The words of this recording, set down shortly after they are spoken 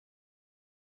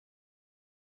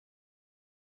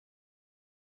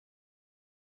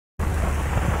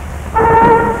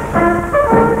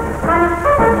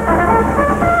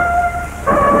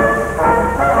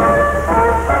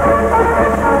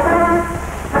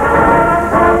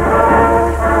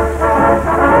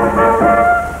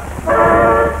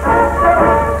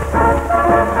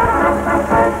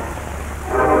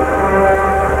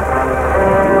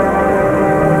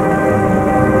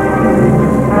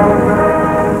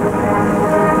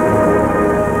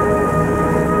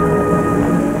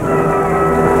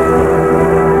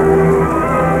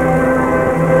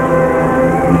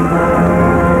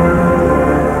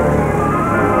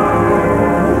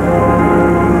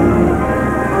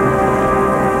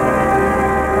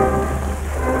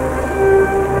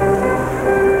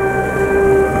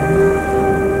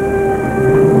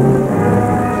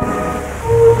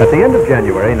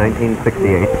January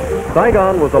 1968,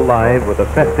 Saigon was alive with a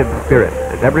festive spirit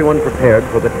as everyone prepared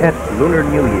for the Tet Lunar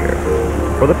New Year.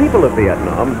 For the people of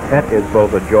Vietnam, Tet is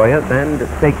both a joyous and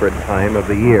sacred time of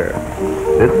the year.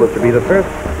 This was to be the first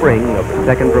spring of the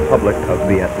Second Republic of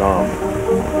Vietnam.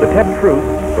 The Tet truce,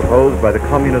 proposed by the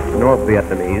communist North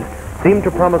Vietnamese, seemed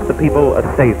to promise the people a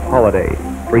safe holiday,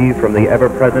 free from the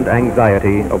ever-present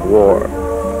anxiety of war.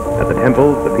 At the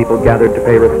temples, the people gathered to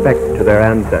pay respect to their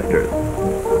ancestors.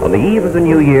 On the eve of the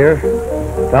New Year,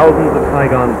 thousands of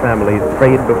Saigon families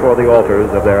prayed before the altars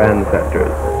of their ancestors.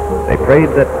 They prayed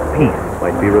that peace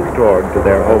might be restored to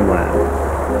their homeland.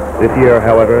 This year,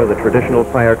 however, the traditional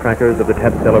firecrackers of the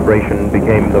Tet celebration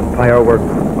became the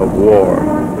fireworks of war.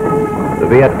 The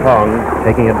Vietcong,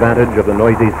 taking advantage of the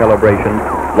noisy celebration,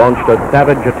 launched a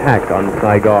savage attack on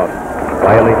Saigon,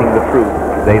 violating the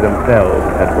truce they themselves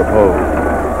had proposed.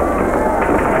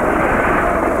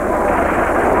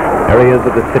 Areas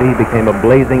of the city became a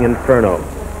blazing inferno.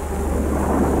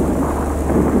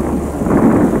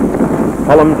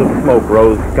 Columns of smoke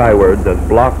rose skywards as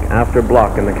block after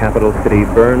block in the capital city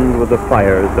burned with the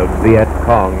fires of Viet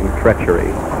Cong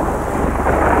treachery.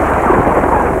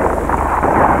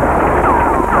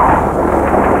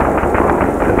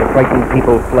 As the frightened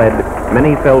people fled,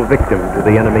 many fell victim to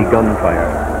the enemy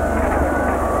gunfire.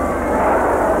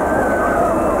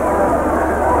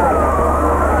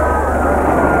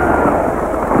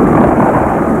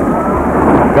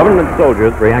 Government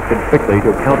soldiers reacted quickly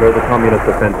to counter the communist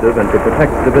offensive and to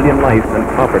protect civilian life and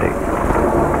property.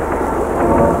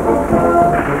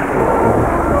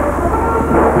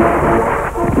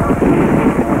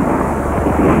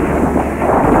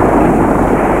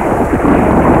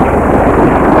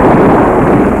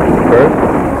 First,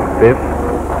 Fifth,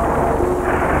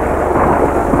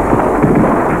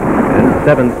 and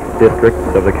Seventh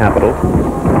districts of the capital,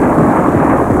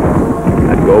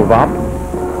 at Govop,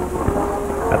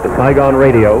 at the Saigon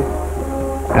radio,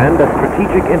 and at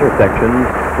strategic intersections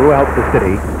throughout the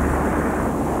city.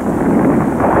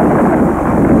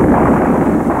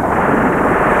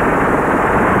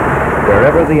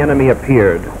 Wherever the enemy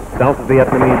appeared, South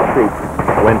Vietnamese troops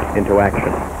went into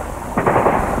action.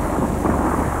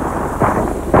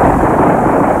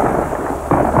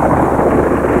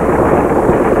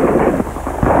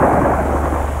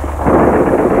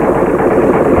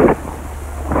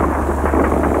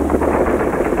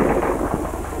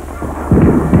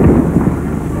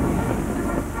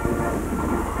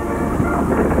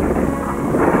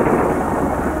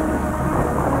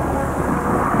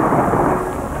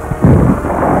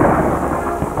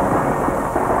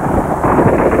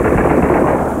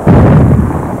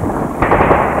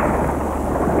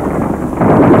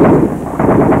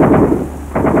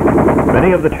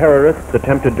 Many of the terrorists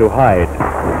attempted to hide.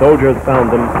 The soldiers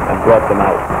found them and brought them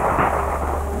out.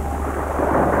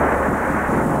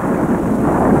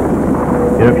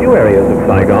 In a few areas of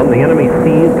Saigon, the enemy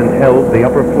seized and held the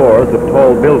upper floors of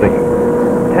tall buildings.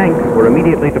 Tanks were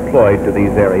immediately deployed to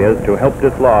these areas to help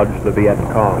dislodge the Viet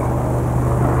Cong.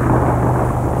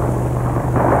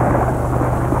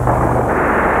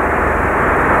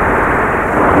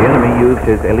 The enemy used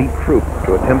his elite troops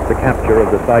to attempt the capture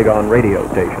of the Saigon radio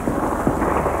station.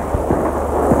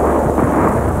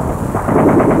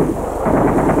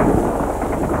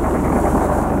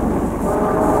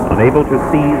 Unable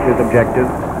to seize his objectives,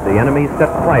 the enemy set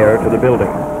fire to the building.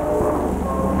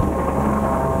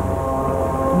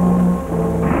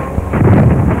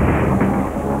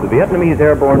 The Vietnamese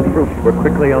airborne troops were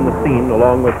quickly on the scene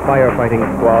along with firefighting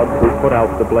squads who put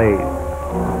out the blaze.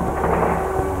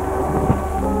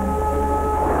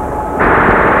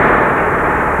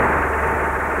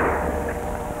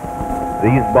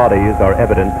 These bodies are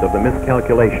evidence of the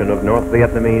miscalculation of North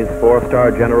Vietnamese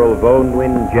four-star General Vo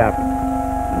Nguyen Giap.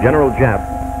 General Giap,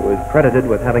 who is credited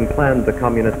with having planned the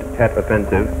communist Tet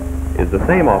offensive, is the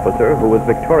same officer who was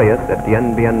victorious at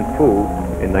Dien Bien Phu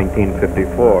in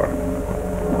 1954.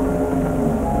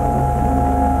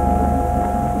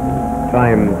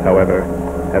 Times, however,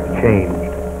 have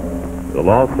changed. The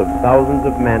loss of thousands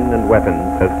of men and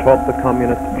weapons has taught the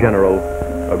communist general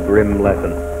a grim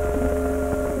lesson.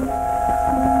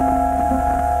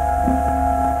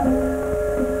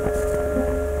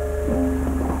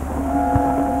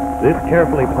 This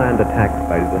carefully planned attack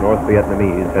by the North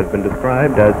Vietnamese has been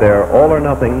described as their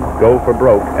all-or-nothing,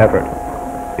 go-for-broke effort.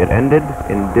 It ended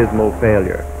in dismal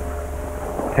failure.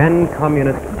 10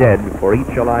 communists dead for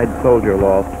each Allied soldier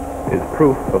lost is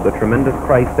proof of the tremendous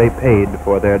price they paid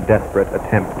for their desperate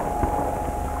attempt.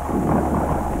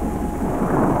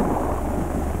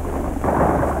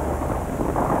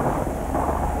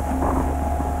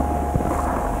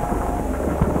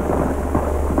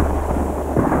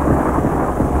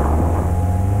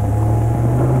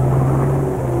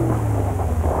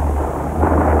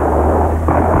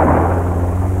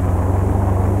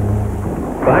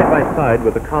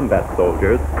 with the combat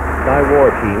soldiers,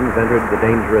 anti-war teams entered the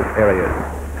dangerous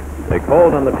areas. They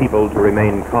called on the people to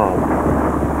remain calm.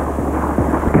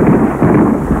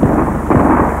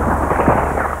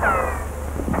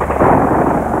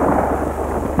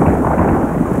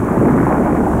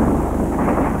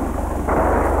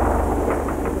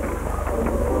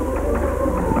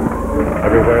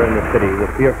 Everywhere in the city, the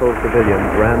fearful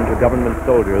civilians ran to government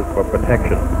soldiers for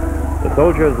protection. The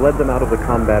soldiers led them out of the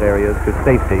combat areas to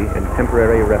safety in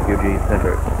temporary refugee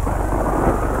centers.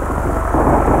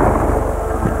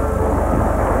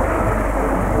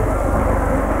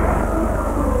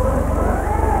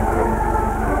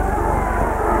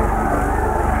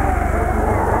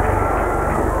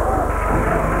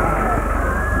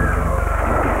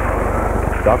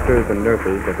 Doctors and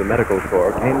nurses of the medical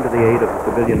corps came to the aid of the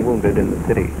civilian wounded in the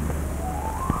city.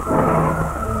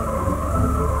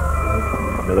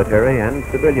 Military and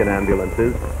civilian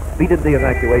ambulances speeded the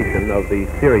evacuation of the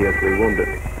seriously wounded.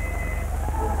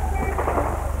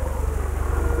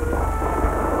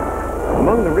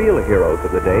 Among the real heroes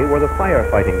of the day were the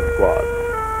firefighting squads.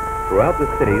 Throughout the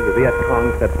city, the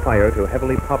Vietcong set fire to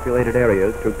heavily populated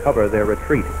areas to cover their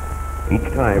retreat.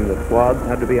 Each time, the squads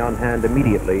had to be on hand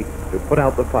immediately to put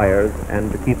out the fires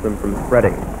and to keep them from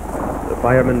spreading. The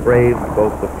firemen braved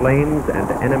both the flames and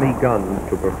enemy guns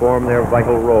to perform their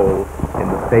vital role in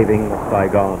the saving of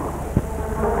Saigon.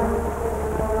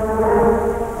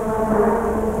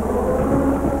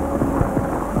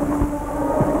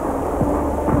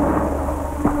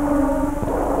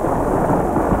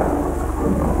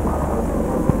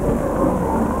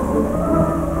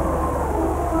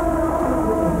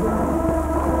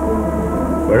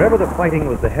 Wherever the fighting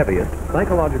was the heaviest,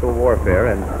 psychological warfare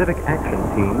and civic action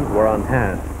teams were on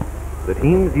hand. The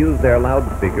teams used their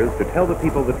loudspeakers to tell the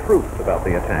people the truth about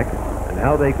the attack and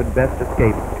how they could best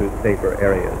escape to safer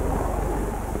areas.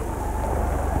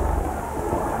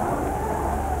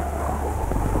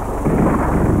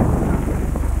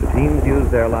 The teams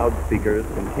used their loudspeakers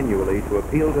continually to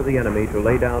appeal to the enemy to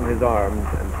lay down his arms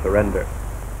and surrender.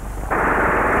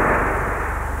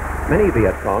 Many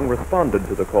Vietcong responded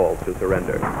to the calls to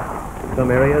surrender. In some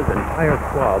areas, entire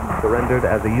squads surrendered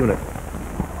as a unit.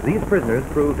 These prisoners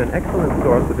proved an excellent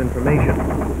source of information.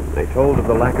 They told of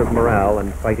the lack of morale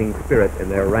and fighting spirit in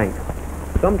their ranks.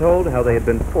 Some told how they had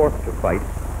been forced to fight,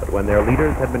 but when their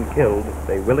leaders had been killed,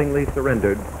 they willingly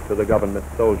surrendered to the government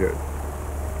soldiers.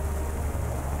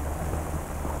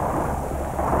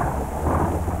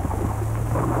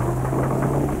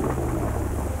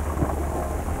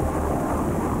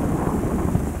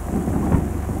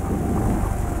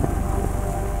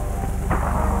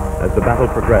 As the battle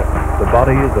progressed, the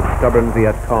bodies of stubborn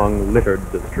Vietcong littered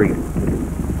the streets.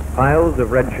 Piles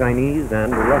of Red Chinese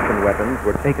and Russian weapons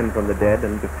were taken from the dead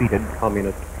and defeated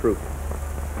communist troops.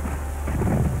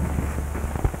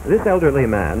 This elderly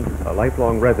man, a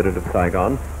lifelong resident of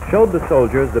Saigon, showed the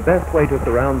soldiers the best way to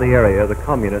surround the area the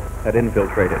communists had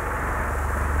infiltrated.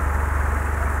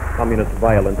 Communist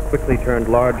violence quickly turned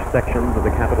large sections of the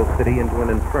capital city into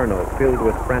an inferno filled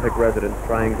with frantic residents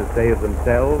trying to save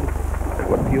themselves and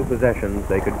what few possessions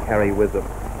they could carry with them.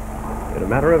 In a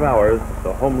matter of hours,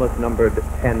 the homeless numbered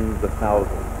tens of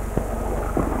thousands.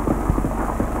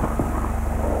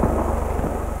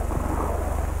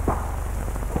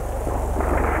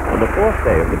 On the fourth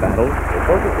day of the battle, the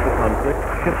focus of the conflict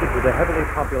shifted to the heavily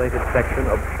populated section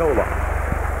of Cholon.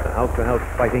 The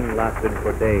house-to-house fighting lasted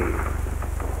for days.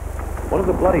 One of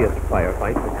the bloodiest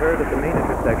firefights occurred at the main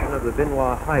intersection of the Vinh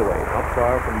Hoa Highway, not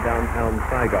far from downtown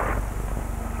Saigon.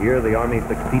 Here, the army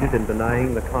succeeded in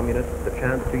denying the communists the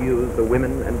chance to use the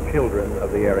women and children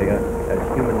of the area as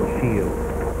human shields.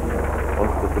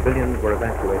 Once the civilians were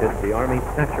evacuated, the army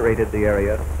saturated the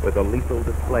area with a lethal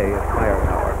display of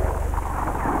firepower.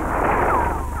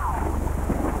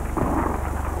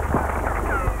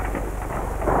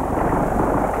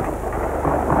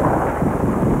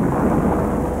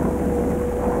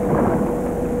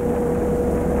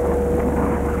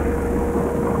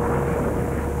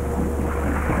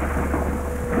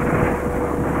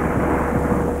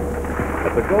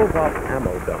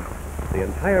 Ammo dump. The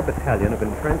entire battalion of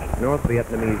entrenched North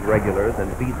Vietnamese regulars and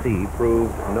VC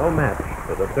proved no match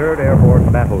for the 3rd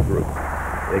Airborne Battle Group.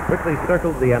 They quickly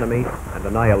circled the enemy and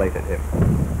annihilated him.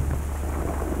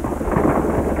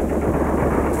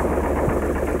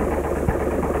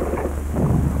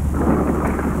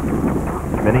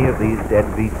 Many of these dead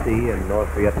VC and North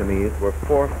Vietnamese were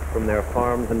forced from their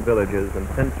farms and villages and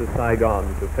sent to Saigon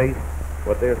to face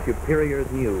what their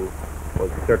superiors knew was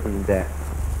certain death.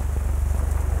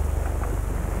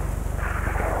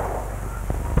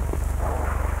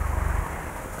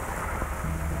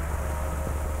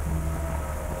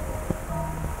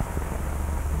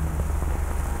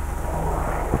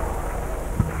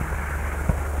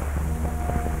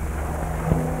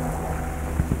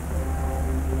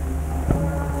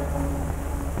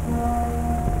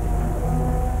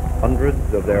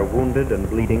 Hundreds of their wounded and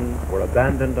bleeding were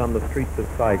abandoned on the streets of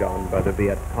Saigon by the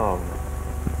Vietcong.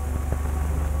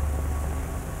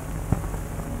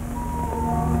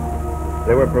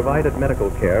 They were provided medical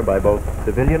care by both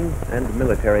civilian and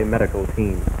military medical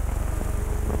teams.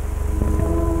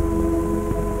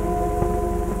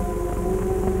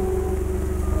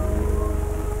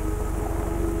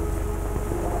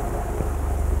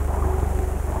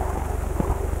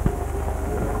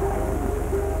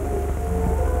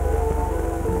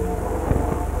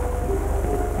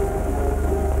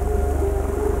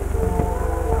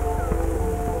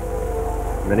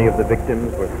 Many of the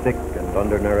victims were sick and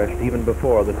undernourished even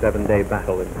before the 7-day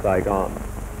battle in Saigon.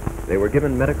 They were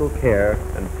given medical care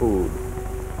and food.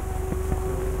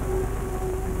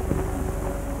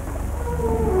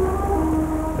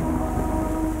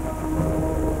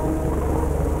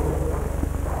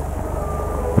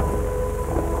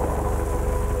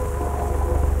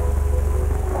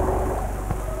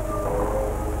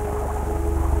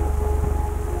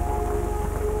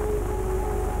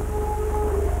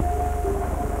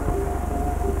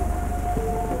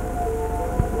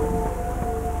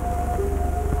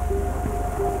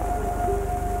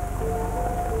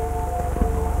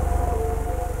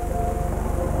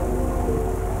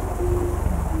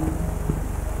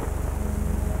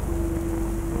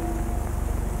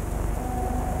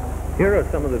 Here are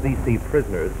some of the VC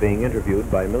prisoners being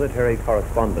interviewed by military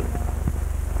correspondents.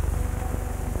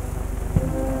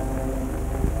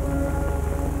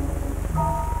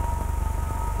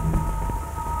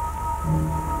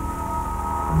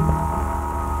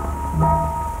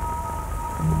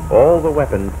 All the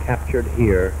weapons captured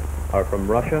here are from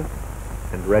Russia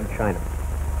and Red China.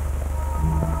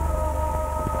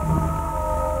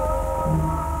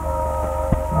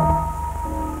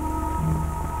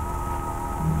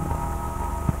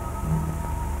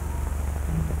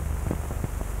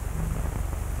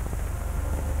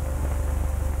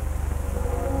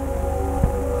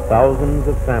 Thousands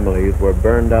of families were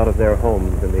burned out of their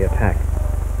homes in the attack.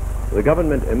 The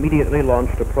government immediately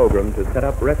launched a program to set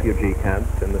up refugee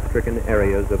camps in the stricken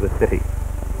areas of the city.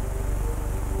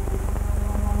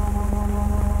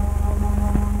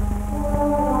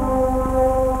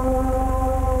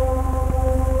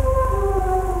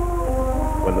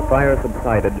 When the fire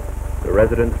subsided, the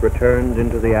residents returned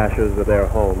into the ashes of their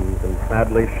homes and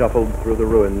sadly shuffled through the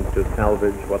ruins to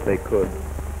salvage what they could.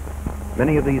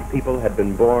 Many of these people had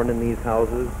been born in these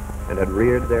houses and had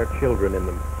reared their children in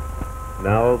them.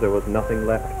 Now there was nothing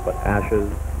left but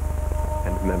ashes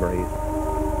and memories.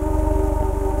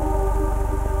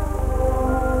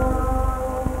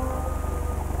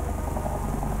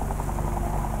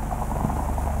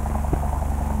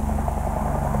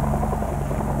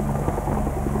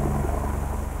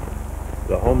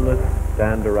 The homeless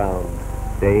stand around,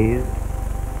 dazed,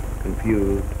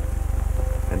 confused,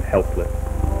 and helpless.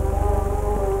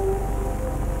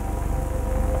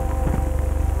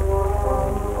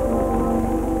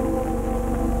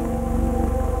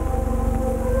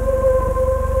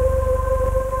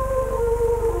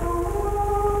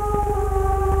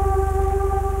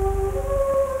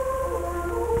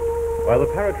 While the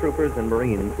paratroopers and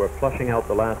Marines were flushing out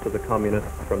the last of the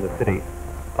communists from the city,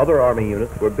 other Army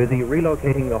units were busy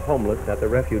relocating the homeless at the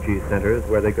refugee centers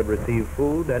where they could receive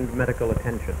food and medical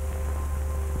attention.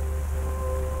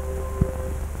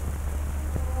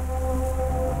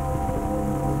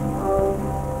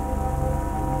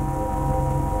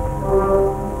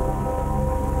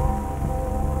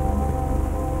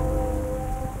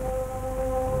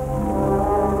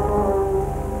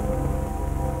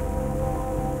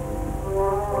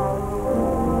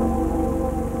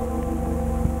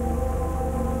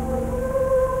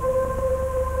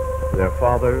 Their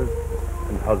fathers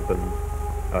and husbands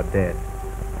are dead.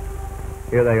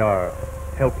 Here they are,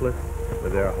 helpless,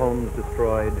 with their homes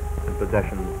destroyed and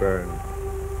possessions burned.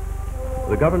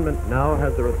 The government now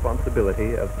has the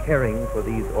responsibility of caring for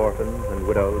these orphans and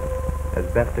widows as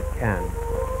best it can,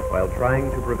 while trying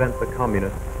to prevent the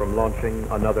communists from launching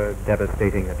another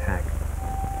devastating attack.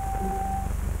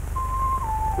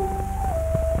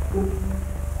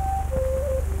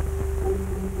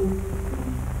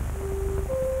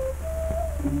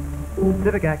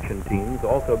 Civic action teams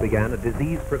also began a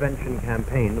disease prevention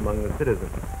campaign among the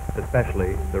citizens,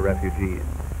 especially the refugees.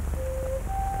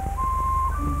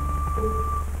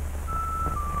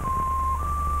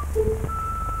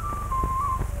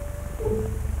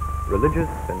 Religious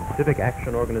and civic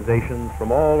action organizations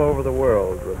from all over the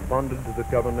world responded to the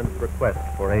government's request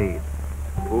for aid.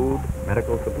 Food,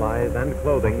 medical supplies, and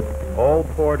clothing all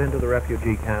poured into the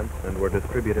refugee camps and were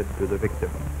distributed to the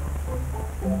victims.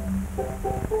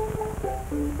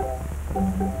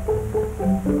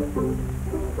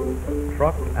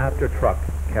 Truck after truck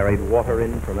carried water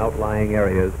in from outlying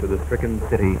areas to the stricken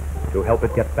city to help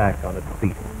it get back on its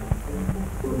feet.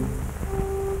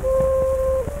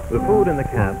 The food in the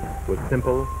camp was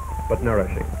simple but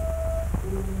nourishing.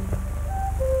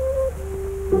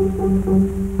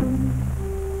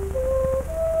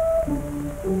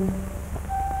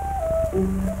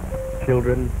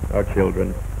 Children are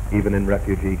children, even in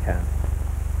refugee camps.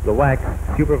 The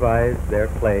WACs supervised their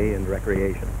play and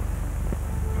recreation.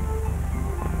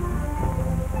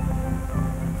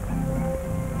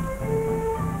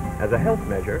 As a health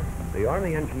measure, the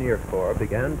Army Engineer Corps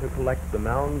began to collect the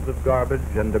mounds of garbage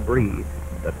and debris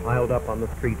that piled up on the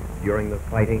streets during the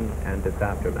fighting and its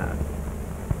aftermath.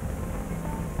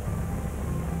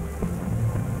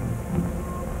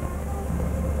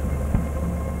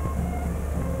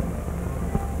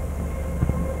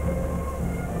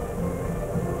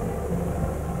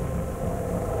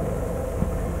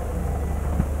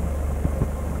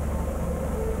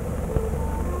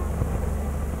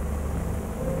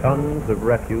 Tons of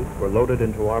refuse were loaded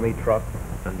into Army trucks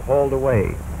and hauled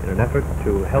away in an effort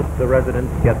to help the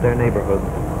residents get their neighborhoods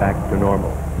back to normal.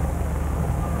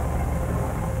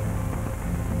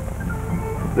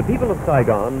 The people of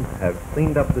Saigon have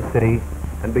cleaned up the city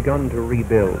and begun to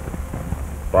rebuild.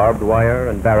 Barbed wire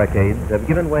and barricades have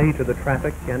given way to the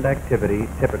traffic and activity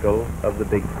typical of the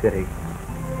big city.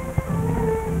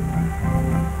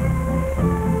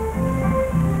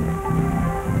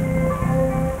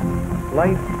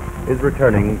 Life is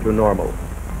returning to normal.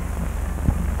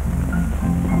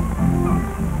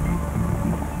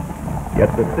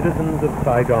 Yet the citizens of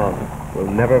Saigon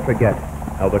will never forget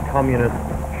how the communists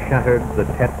shattered the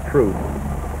Tet truce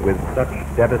with such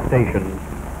devastation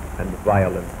and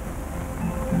violence.